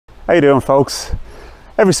How you doing, folks?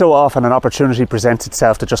 Every so often an opportunity presents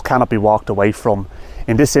itself that just cannot be walked away from.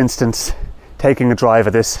 In this instance, taking a drive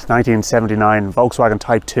of this 1979 Volkswagen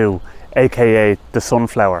Type 2, aka the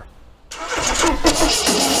Sunflower.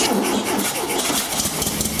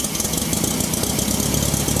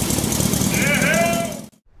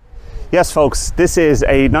 Yes, folks, this is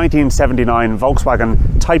a 1979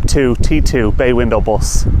 Volkswagen Type 2 T2 bay window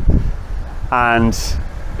bus, and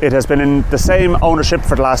it has been in the same ownership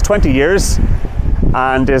for the last 20 years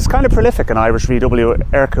and is kind of prolific in Irish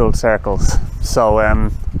VW air-cooled circles. So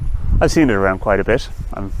I've seen it around quite a bit.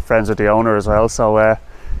 I'm friends with the owner as well, so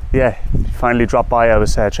yeah, finally dropped by. I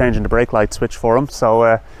was changing the brake light switch for him,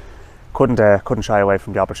 so couldn't shy away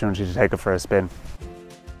from the opportunity to take it for a spin.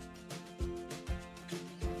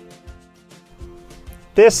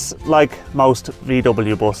 This, like most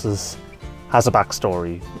VW buses, has a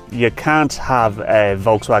backstory. You can't have a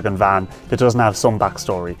Volkswagen van that doesn't have some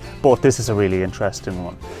backstory, but this is a really interesting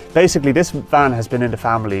one. Basically, this van has been in the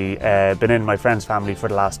family, been in my friend's family for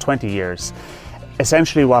the last 20 years.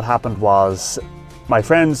 Essentially what happened was my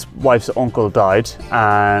friend's wife's uncle died,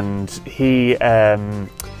 and he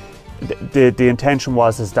the intention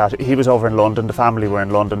was that he was over in London, the family were in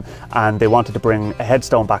London, and they wanted to bring a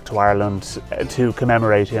headstone back to Ireland to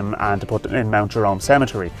commemorate him and to put in Mount Jerome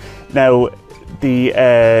Cemetery. Now, the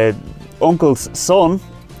uncle's son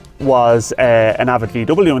was an avid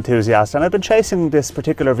VW enthusiast, and had been chasing this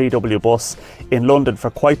particular VW bus in London for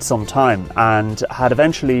quite some time, and had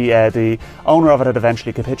eventually, the owner of it had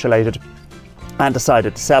eventually capitulated and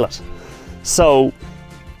decided to sell it. So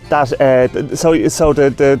the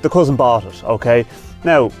cousin bought it, okay?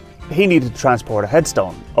 Now, he needed to transport a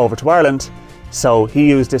headstone over to Ireland, so he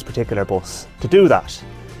used this particular bus to do that.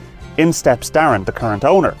 In steps Darren, the current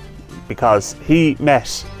owner, because he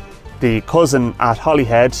met the cousin at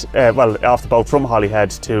Holyhead, well, off the boat from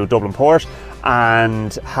Holyhead to Dublin Port,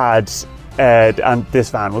 and and this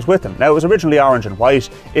van was with him. Now, it was originally orange and white.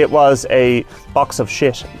 It was a box of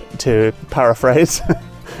shit, to paraphrase.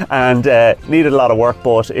 And needed a lot of work,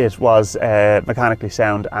 but it was mechanically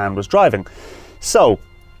sound and was driving. So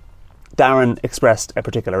Darren expressed a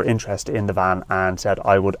particular interest in the van and said,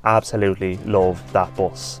 I would absolutely love that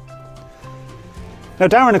bus. Now,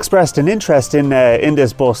 Darren expressed an interest in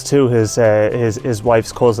this bus to his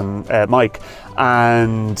wife's cousin, Mike,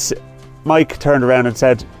 and Mike turned around and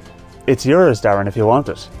said, it's yours, Darren, if you want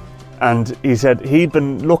it. And he said he'd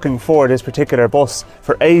been looking for this particular bus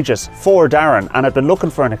for ages for Darren, and had been looking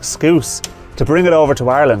for an excuse to bring it over to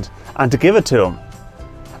Ireland and to give it to him.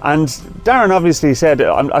 And Darren obviously said,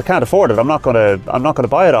 I can't afford it, I'm not gonna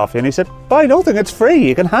buy it off you. And he said, buy nothing, it's free,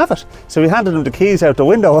 you can have it. So he handed him the keys out the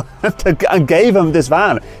window and gave him this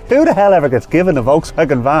van. Who the hell ever gets given a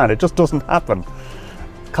Volkswagen van? It just doesn't happen.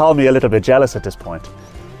 Call me a little bit jealous at this point.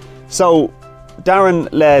 So Darren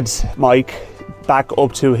led Mike back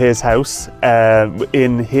up to his house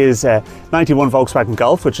in his 91 Volkswagen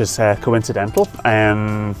Golf, which is coincidental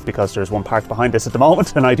because there's one parked behind this at the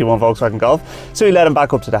moment, a 91 Volkswagen Golf. So he led him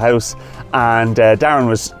back up to the house, and Darren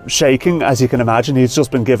was shaking, as you can imagine. He's just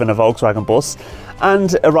been given a Volkswagen bus,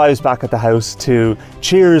 and arrives back at the house to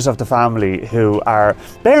cheers of the family, who are,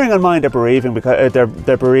 bearing in mind they're bereaving, because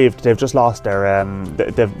they're bereaved. They've just lost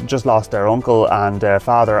their uncle and their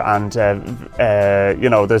father, and you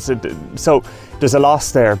know, there's a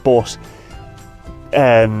loss there. But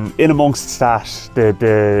in amongst that,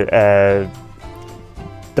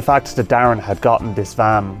 the fact that Darren had gotten this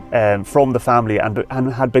van from the family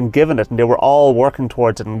and had been given it, and they were all working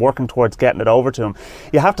towards it and working towards getting it over to him.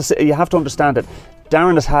 You have to understand that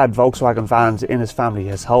Darren has had Volkswagen vans in his family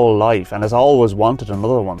his whole life and has always wanted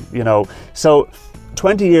another one, you know. So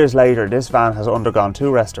 20 years later, this van has undergone 2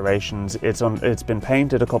 restorations. It's been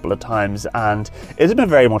painted a couple of times, and it's been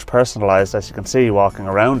very much personalised, as you can see walking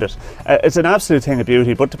around it. It's an absolute thing of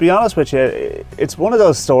beauty. But to be honest with you, it's one of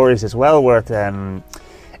those stories. It's well worth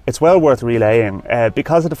relaying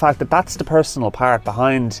because of the fact that that's the personal part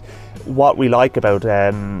behind what we like about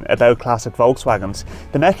classic Volkswagens.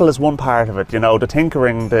 The metal is one part of it, you know, the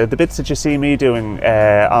tinkering, the bits that you see me doing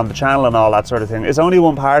on the channel and all that sort of thing is only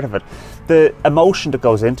one part of it. The emotion that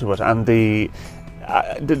goes into it, and the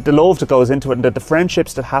love that goes into it, and the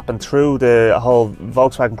friendships that happen through the whole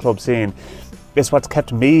Volkswagen club scene is what's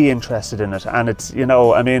kept me interested in it. And it's, you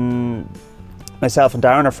know, I mean, myself and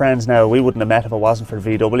Darren are friends now. We wouldn't have met if it wasn't for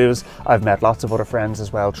VWs. I've met lots of other friends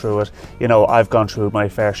as well through it. You know, I've gone through my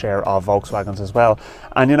fair share of Volkswagens as well.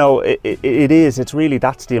 And you know, it's really,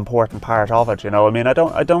 that's the important part of it, you know. I mean, I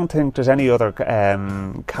don't think there's any other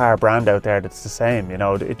car brand out there that's the same, you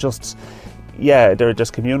know. It just, yeah, there are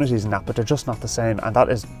just communities in that, but they're just not the same. And that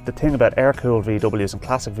is the thing about air-cooled VWs and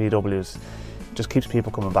classic VWs. Just keeps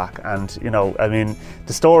people coming back. And you know, I mean,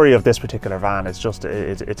 the story of this particular van is just,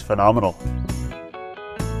 it's phenomenal.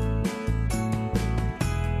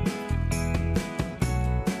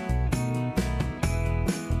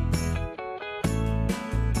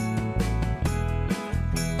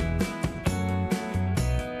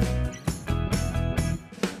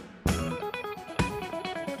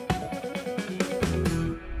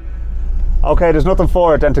 Okay, there's nothing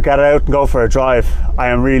for it than to get it out and go for a drive. I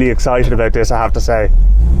am really excited about this, I have to say.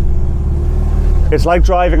 It's like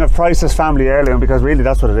driving a priceless family heirloom, because really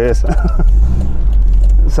that's what it is.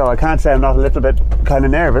 So I can't say I'm not a little bit kind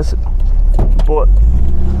of nervous, but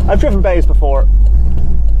I've driven bays before.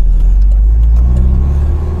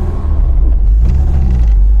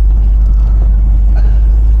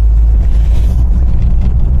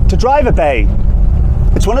 To drive a bay,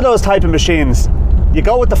 it's one of those type of machines, you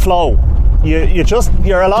go with the flow.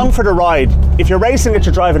 You're along for the ride. If you're racing it,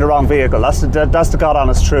 you're driving the wrong vehicle. That's the God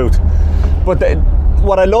honest truth. But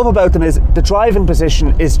what I love about them is the driving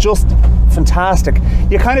position is just fantastic.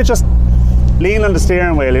 You kind of just lean on the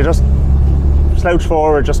steering wheel. You just slouch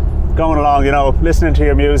forward, just going along, you know, listening to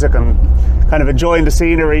your music and kind of enjoying the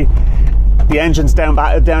scenery. The engine's down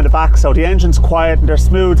the back, so the engine's quiet and they're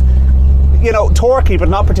smooth. You know, torquey, but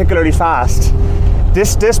not particularly fast.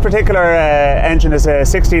 This particular engine is a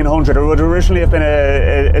 1600. It would originally have been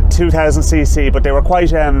a 2000cc, but they were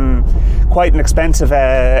quite an expensive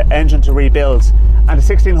engine to rebuild. And the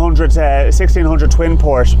 1600 twin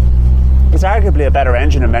port is arguably a better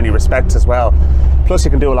engine in many respects as well. Plus,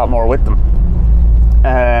 you can do a lot more with them.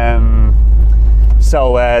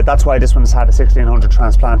 So that's why this one's had a 1600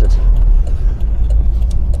 transplanted.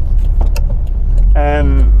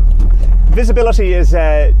 Visibility is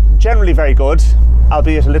generally very good,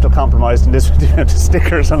 albeit a little compromised in this with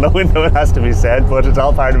stickers on the window, it has to be said, but it's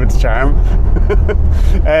all part of its charm.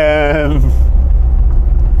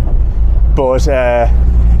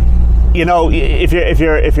 You know, if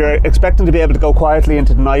you're expecting to be able to go quietly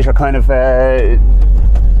into the night, or kind of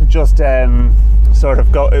just sort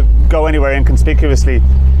of go anywhere inconspicuously,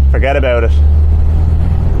 forget about it.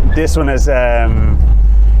 This one is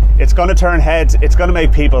it's going to turn heads, it's going to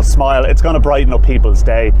make people smile, it's going to brighten up people's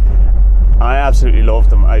day. I absolutely love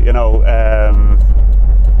them. You know,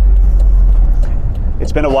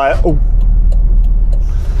 it's been a while. Oh,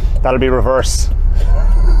 that'll be reverse.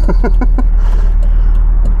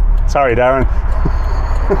 Sorry, Darren.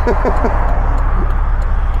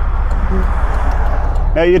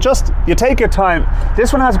 Now you take your time.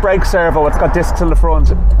 This one has brake servo. It's got discs in the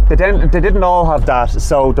front. They didn't all have that,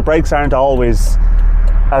 so the brakes aren't always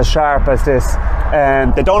as sharp as this.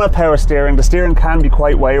 They don't have power steering. The steering can be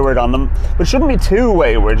quite wayward on them, but shouldn't be too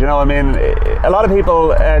wayward, you know. I mean, a lot of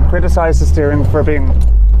people criticize the steering for being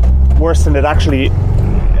worse than it actually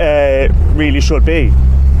really should be.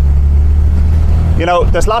 You know,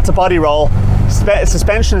 there's lots of body roll.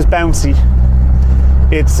 Suspension is bouncy.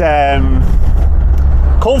 It's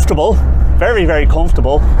comfortable, very, very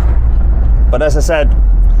comfortable. But as I said,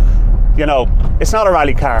 you know, it's not a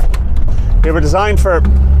rally car. They were designed for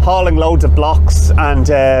hauling loads of blocks and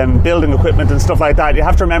building equipment and stuff like that. You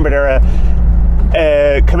have to remember they're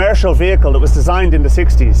a commercial vehicle that was designed in the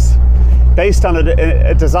 60s, based on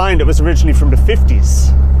a design that was originally from the 50s.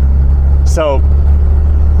 So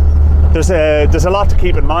there's a lot to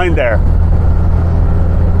keep in mind there.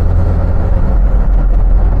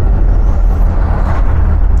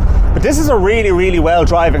 But this is a really, really well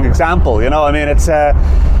driving example. You know, I mean, it's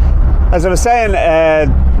as I was saying.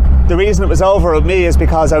 The reason it was over with me is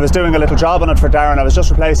because I was doing a little job on it for Darren. I was just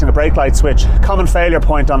replacing a brake light switch. Common failure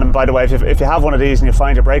point on them, by the way. If you have one of these and you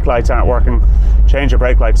find your brake lights aren't working, change your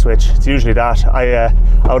brake light switch. It's usually that. I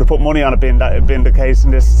would have put money on it being the case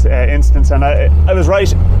in this instance, and I was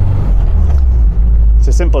right. It's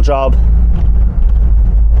a simple job.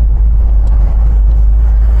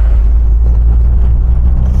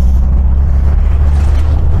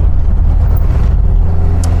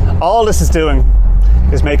 All this is doing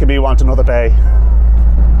is making me want another bay,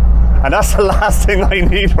 and that's the last thing I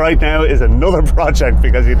need right now, is another project,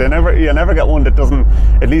 because you'll never get one that doesn't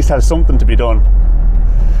at least have something to be done.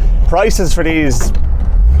 Prices for these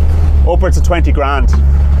upwards of 20 grand.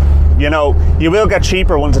 You know, you will get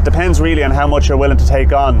cheaper ones. It depends really on how much you're willing to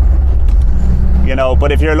take on, you know.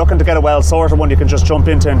 But if you're looking to get a well sorted one, you can just jump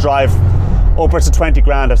into and drive upwards of 20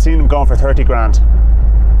 grand. I've seen them going for 30 grand.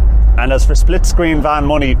 And as for split screen van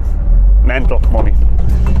money, mental money.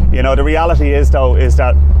 You know, the reality is though, is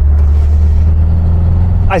that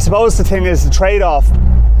I suppose the thing is, the trade-off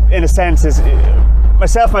in a sense is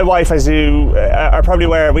myself and my wife, as you are probably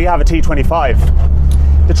aware, we have a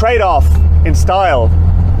T25. The trade-off in style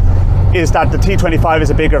is that the T25 is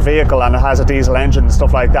a bigger vehicle and it has a diesel engine and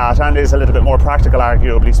stuff like that, and is a little bit more practical,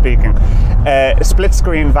 arguably speaking. A split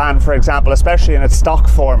screen van, for example, especially in its stock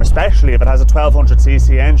form, especially if it has a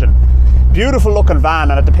 1200cc engine, beautiful looking van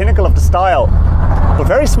and at the pinnacle of the style, but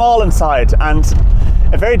very small inside, and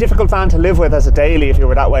a very difficult van to live with as a daily if you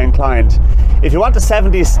were that way inclined. If you want the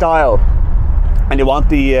 70s style and you want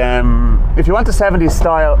the if you want the 70s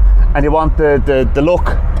style and you want the look,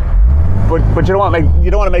 but you don't want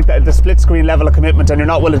to make the split screen level of commitment, and you're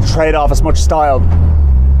not willing to trade off as much style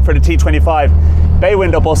for the T25, bay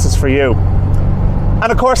window bus is for you.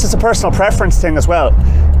 And of course it's a personal preference thing as well.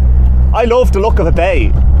 I love the look of a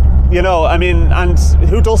bay, you know, I mean, and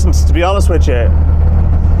who doesn't, to be honest with you.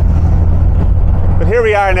 But here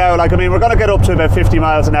we are now, like, I mean, we're going to get up to about 50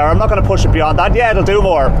 miles an hour. I'm not going to push it beyond that. Yeah, it'll do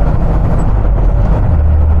more.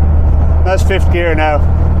 That's fifth gear now.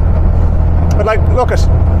 But like, look at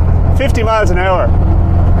 50 miles an hour.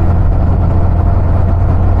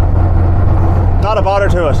 Not a bother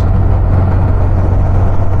to it.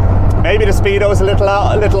 Maybe the speedo is a little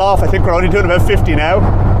off. I think we're only doing about 50 now.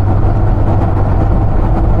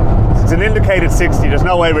 It's an indicated 60. There's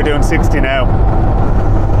no way we're doing 60 now.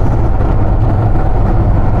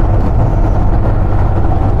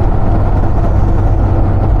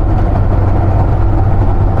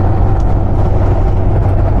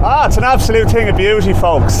 Ah, it's an absolute thing of beauty,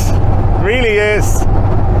 folks. It really is.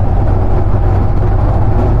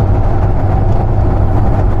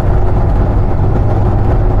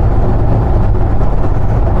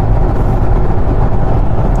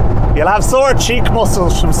 You'll have sore cheek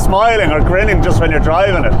muscles from smiling or grinning just when you're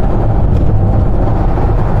driving it.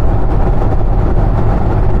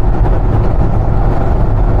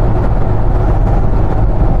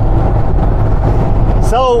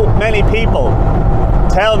 So many people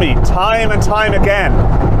tell me time and time again,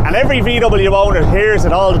 and every VW owner hears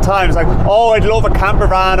it all the time. It's like, oh, I'd love a camper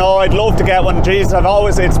van, oh, I'd love to get one. Jesus,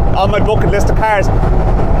 it's on my bucket list of cars.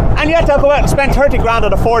 And yet they'll go out and spend 30 grand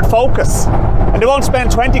on a Ford Focus, and they won't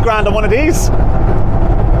spend 20 grand on one of these.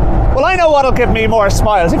 Well, I know what'll give me more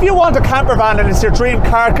smiles. If you want a camper van and it's your dream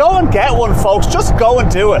car, go and get one, folks. Just go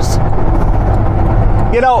and do it.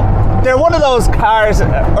 You know, they're one of those cars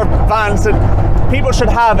or vans that people should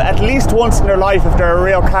have at least once in their life if they're a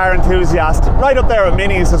real car enthusiast. Right up there with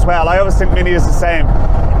Minis as well. I always think Mini is the same.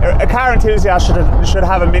 A car enthusiast should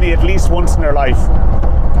have a Mini at least once in their life.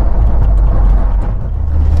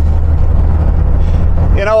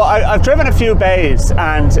 You know, I've driven a few bays,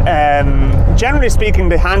 and generally speaking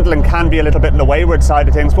the handling can be a little bit on the wayward side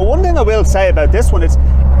of things, but one thing I will say about this one, it's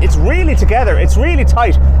really together, it's really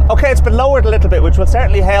tight. Okay, it's been lowered a little bit, which will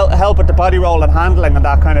certainly help with the body roll and handling and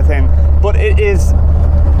that kind of thing, but it's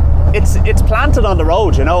planted on the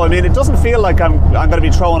road, you know. I mean, it doesn't feel like I'm going to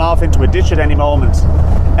be thrown off into a ditch at any moment,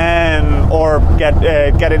 or get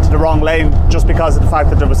into the wrong lane just because of the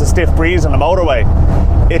fact that there was a stiff breeze on the motorway.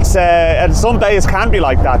 And some bays can be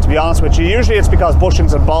like that, to be honest with you. Usually it's because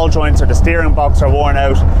bushings and ball joints or the steering box are worn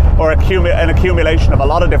out, or an accumulation of a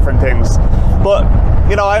lot of different things. But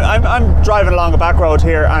you know, I'm driving along a back road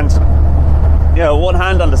here, and you know, one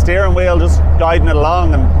hand on the steering wheel, just guiding it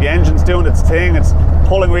along, and the engine's doing its thing. It's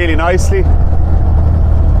pulling really nicely.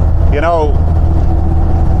 You know,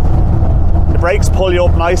 the brakes pull you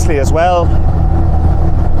up nicely as well.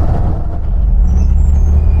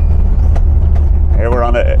 Here we're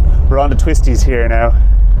on the twisties here now.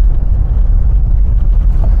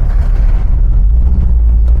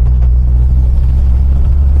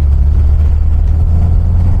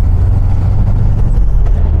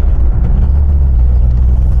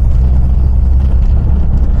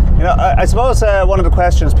 You know, I suppose one of the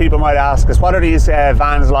questions people might ask is, what are these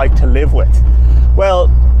vans like to live with? Well,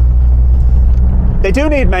 they do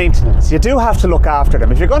need maintenance. You do have to look after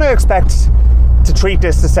them. If you're going to expect to treat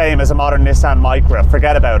this the same as a modern Nissan Micra,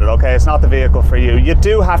 forget about it, okay? It's not the vehicle for you. You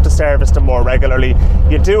do have to service them more regularly.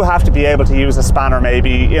 You do have to be able to use a spanner maybe,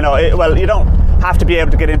 you know. Well, you don't have to be able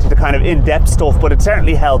to get into the kind of in-depth stuff, but it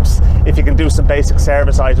certainly helps if you can do some basic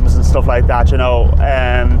service items and stuff like that, you know,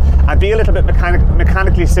 and be a little bit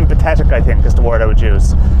mechanically sympathetic, I think is the word I would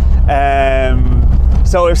use.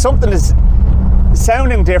 So if something is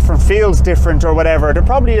sounding different, feels different or whatever, there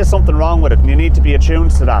probably is something wrong with it, and you need to be attuned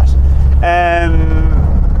to that.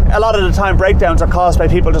 A lot of the time breakdowns are caused by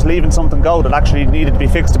people just leaving something go that actually needed to be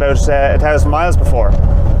fixed about 1,000 miles before.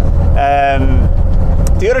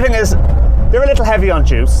 The other thing is, they're a little heavy on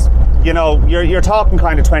juice. You know, you're talking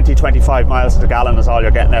kind of 20-25 miles to the gallon is all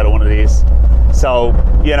you're getting out of one of these. So,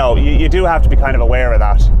 you know, you do have to be kind of aware of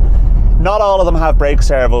that. Not all of them have brake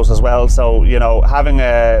servos as well, so you know, having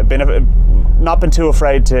not been too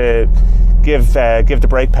afraid to give the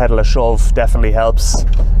brake pedal a shove definitely helps.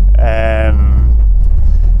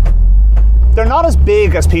 They're not as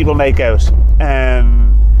big as people make out.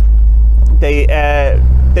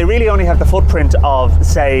 They really only have the footprint of,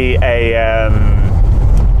 say, a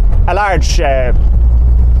large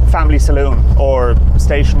family saloon or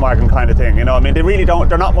station wagon kind of thing. You know, I mean,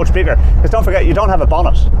 they're not much bigger. Because don't forget, you don't have a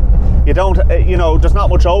bonnet. You don't, you know, there's not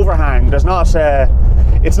much overhang. There's not,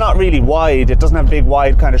 it's not really wide. It doesn't have big,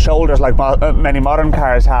 wide kind of shoulders like many modern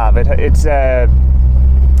cars have. It's,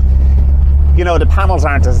 you know, the panels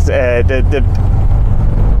aren't as, the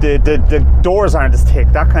doors aren't as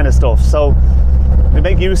thick, that kind of stuff. So they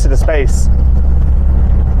make use of the space.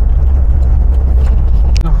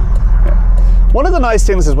 One of the nice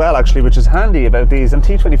things as well, actually, which is handy about these, and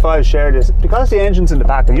T25 share this, because the engine's in the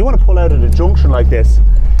back and you want to pull out at a junction like this,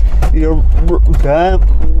 you're,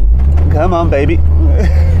 come on baby,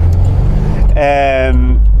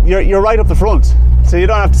 you're right up the front, so you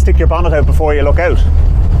don't have to stick your bonnet out before you look out.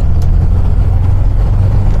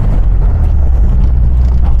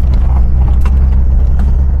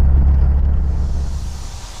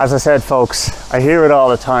 As I said, folks, I hear it all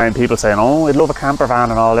the time, people saying, oh, I'd love a camper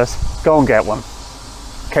van and all this. Go and get one.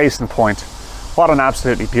 Case in point, what an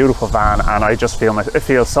absolutely beautiful van, and I just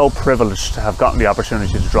feel so privileged to have gotten the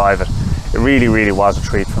opportunity to drive it. It really, really was a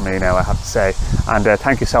treat for me now, I have to say. And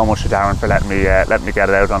thank you so much to Darren for letting me get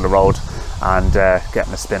it out on the road and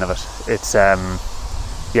getting a spin of it. It's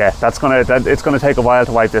yeah, it's gonna take a while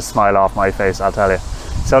to wipe this smile off my face, I'll tell you.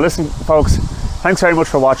 So listen, folks, thanks very much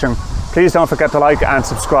for watching. Please don't forget to like and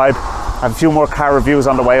subscribe. I have a few more car reviews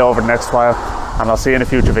on the way over the next while, and I'll see you in a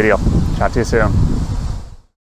future video. Chat to you soon.